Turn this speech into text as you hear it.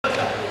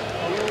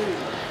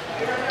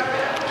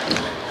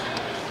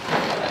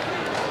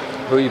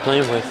Who are you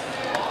playing with?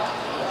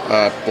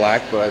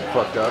 Black, but I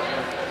fucked up.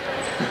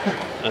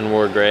 And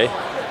wore gray?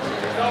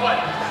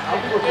 I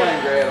don't think we're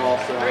playing gray at all,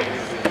 so...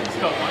 Let's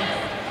go. 1,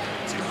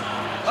 2,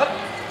 up.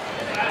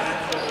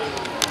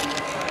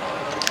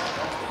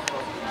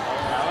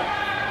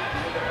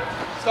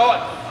 Stolen.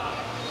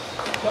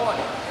 Stolen.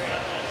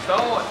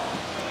 Stolen.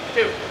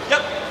 2.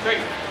 Yep. 3.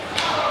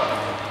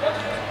 Yep.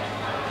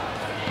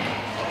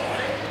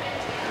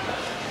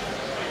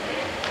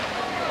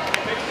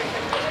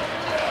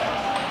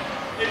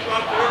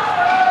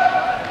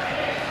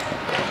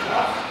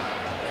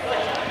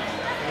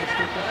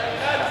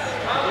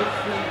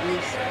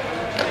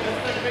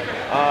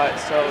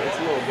 So it's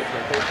a little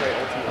different. They play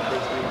Ultimate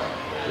Frisbee.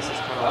 This is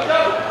kind of like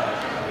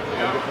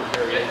a different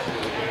variation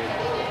of the game.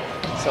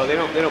 So they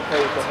don't play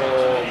with the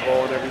whole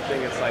ball and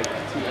everything. It's like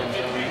 2 end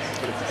zones,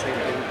 but it's the same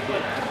thing. You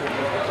can't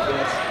move with the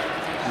base.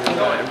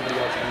 Everybody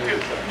else can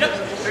move.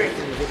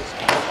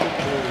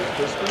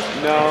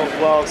 No,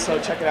 well,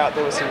 so check it out.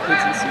 There was some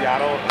kids in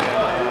Seattle,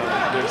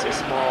 and there's a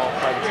small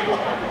private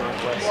school called the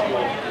Northwest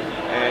School,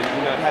 and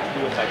it had to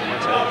do with like a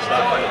bunch of other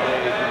stuff. But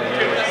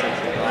they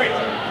essentially play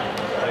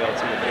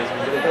Ultimate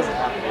Frisbee, but it doesn't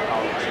have to be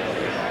college.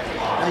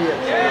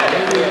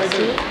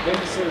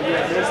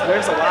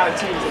 There's a lot of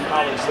teams in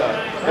college stuff.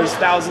 There's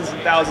thousands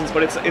and thousands,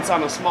 but it's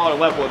on a smaller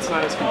level. It's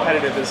not as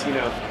competitive as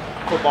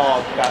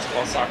football,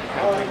 basketball, soccer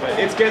kind of thing, but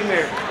it's getting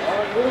there.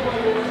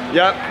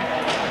 Yep.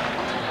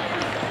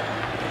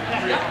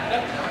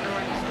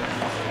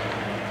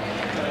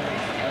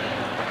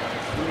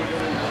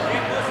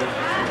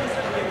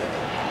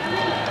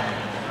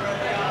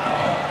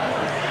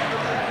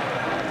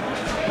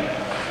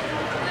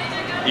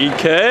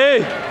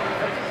 EK!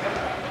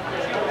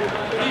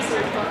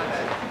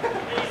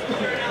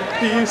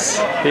 Peace.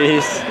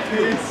 Peace.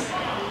 Peace.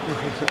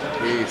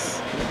 Peace.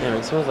 Damn,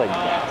 it smells like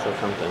gas or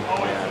something.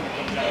 Yeah.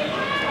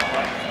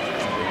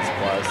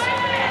 Supplies.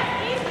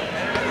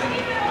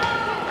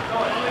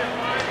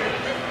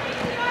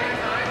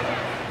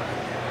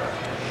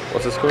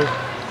 What's the score?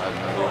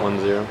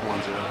 1-0.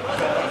 1-0.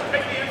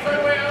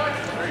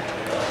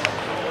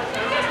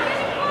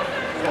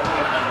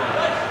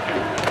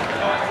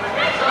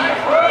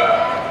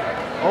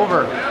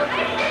 Over.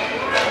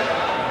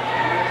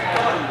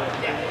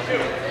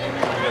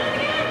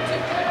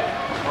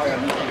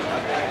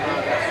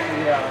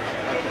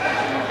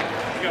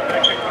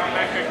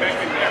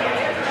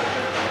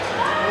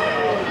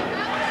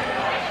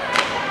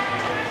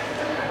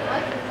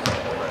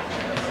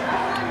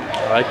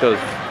 I like those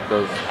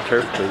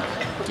turf cleats.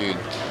 Dude,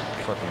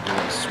 fucking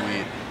doing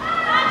sweet.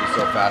 You're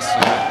so fast.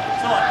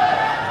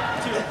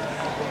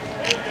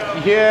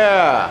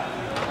 Yeah.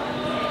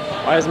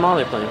 Why is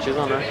Molly playing? She's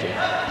on our team.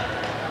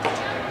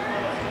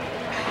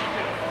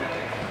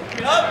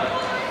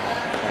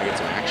 Gotta get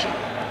some action.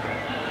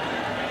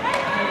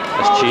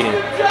 That's cheating.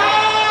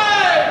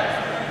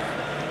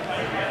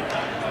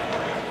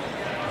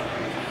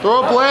 Throw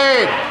a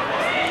blade.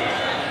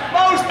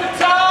 Most of the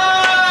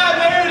time!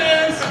 There it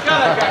is! God,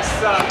 that guy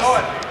sucks.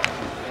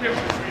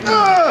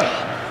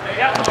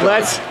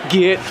 Let's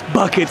get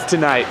buckets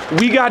tonight.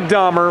 We got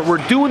Dahmer.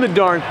 We're doing the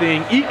darn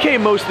thing. EK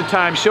most of the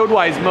time showed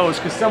why he's most,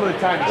 because some of the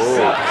time he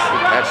sucks.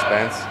 Good catch,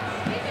 Spence.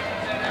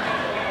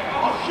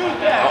 I'll shoot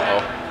that.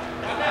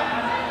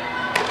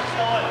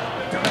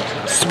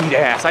 Uh-oh. Sweet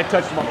ass. I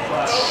touched him on the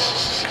butt.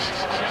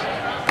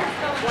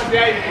 One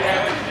day you can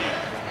have it.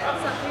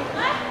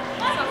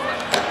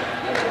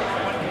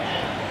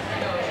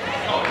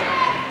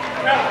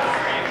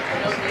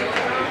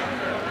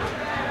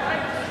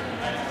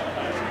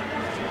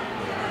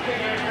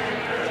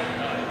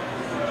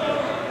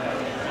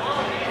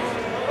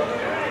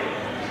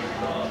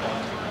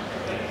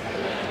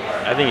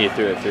 I think he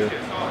threw it through.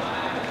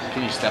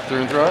 Can you step through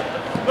and throw it?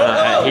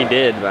 He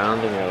did, but I don't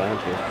think you're allowed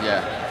to.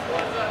 Yeah.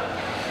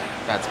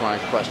 That's my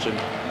question.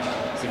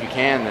 So if you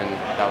can, then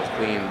that was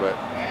clean, but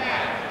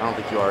I don't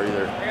think you are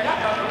either.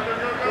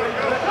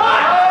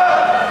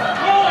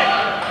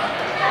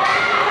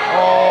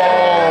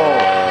 Oh,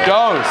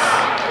 dose.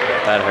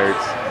 That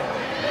hurts.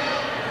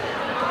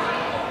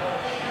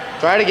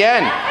 Try it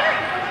again.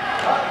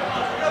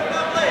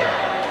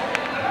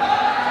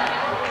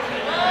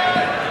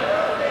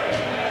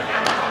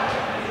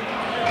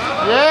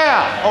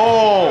 Yeah.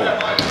 Oh.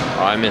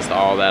 Oh, I missed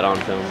all that on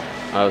film.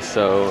 I was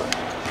so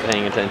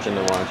paying attention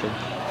to watching.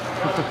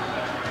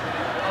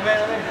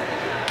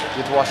 You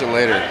have to watch it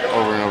later,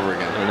 over and over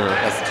again. I know.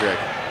 That's the trick.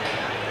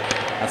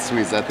 That's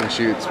sweet. Is that thing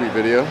sweet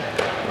video?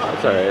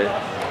 That's alright.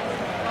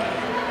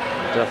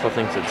 Jeff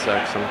thinks it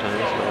sucks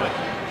sometimes, but I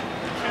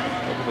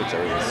think it's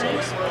already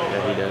sucks.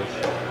 yeah, he does.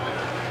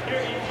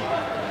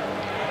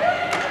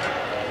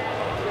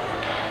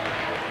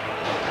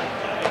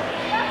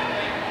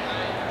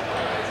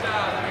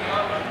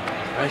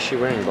 Why is she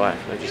wearing black?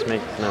 That just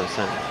makes no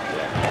sense.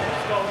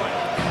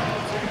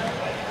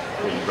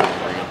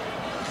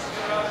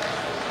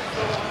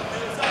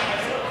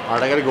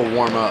 Alright, I gotta go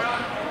warm up.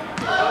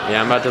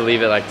 Yeah, I'm about to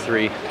leave at like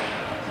 3.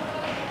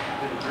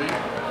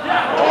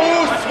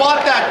 Oh,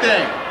 swat that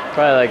thing!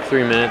 Probably like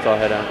 3 minutes, I'll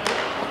head out.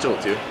 I'll chill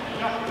too.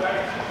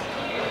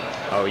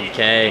 Oh,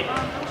 EK.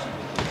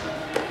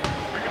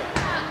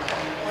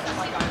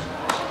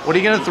 What are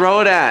you gonna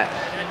throw it at?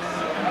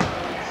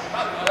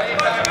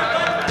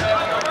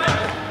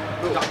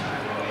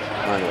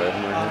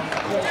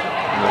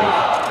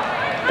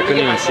 I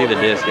couldn't even see the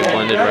disc. It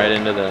blended right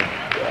into the.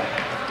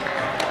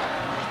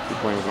 You're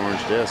playing with an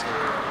orange disc.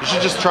 You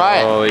should just try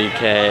it. Oh,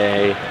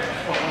 EK.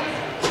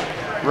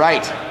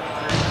 Right.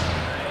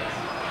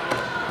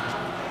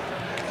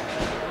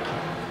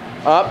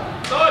 Up.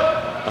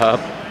 Up.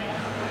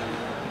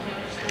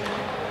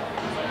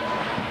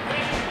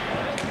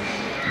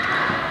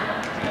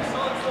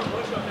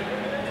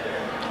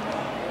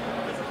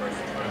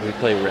 We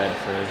play red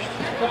first.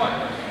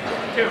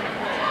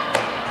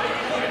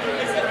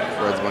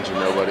 Red's a bunch of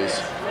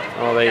nobodies.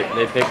 Oh,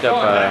 they picked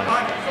up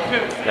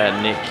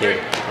that Nick kid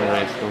in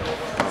high school.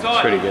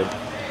 It's pretty good.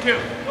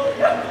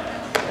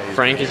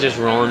 Frank is just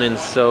rolling in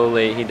so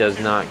late, he does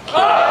not care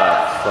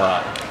a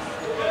fuck.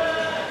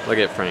 Look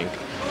at Frank.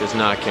 Just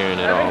not caring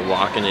at all.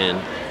 Walking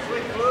in.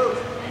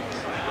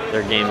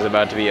 Their game's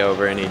about to be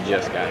over and he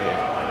just got here.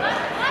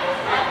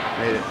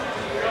 Made it.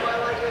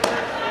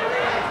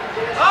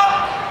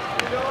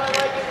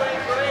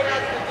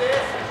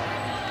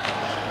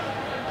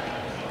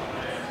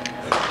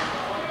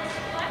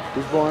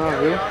 Who's bowling out?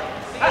 Who?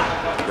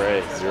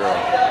 Great. 0.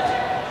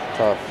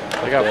 Tough.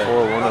 I got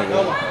 4-1 of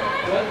them.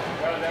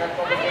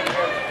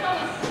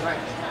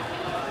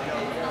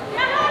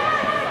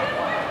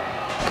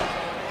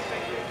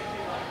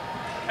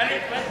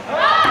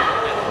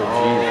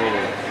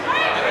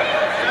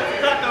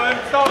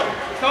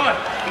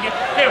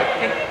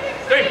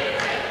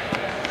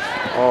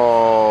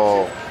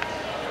 Oh.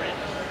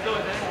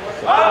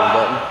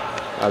 Button.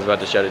 I was about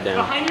to shut it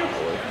down.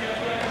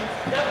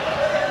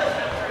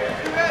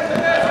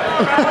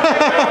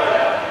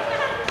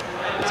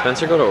 Did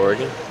Spencer go to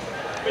Oregon?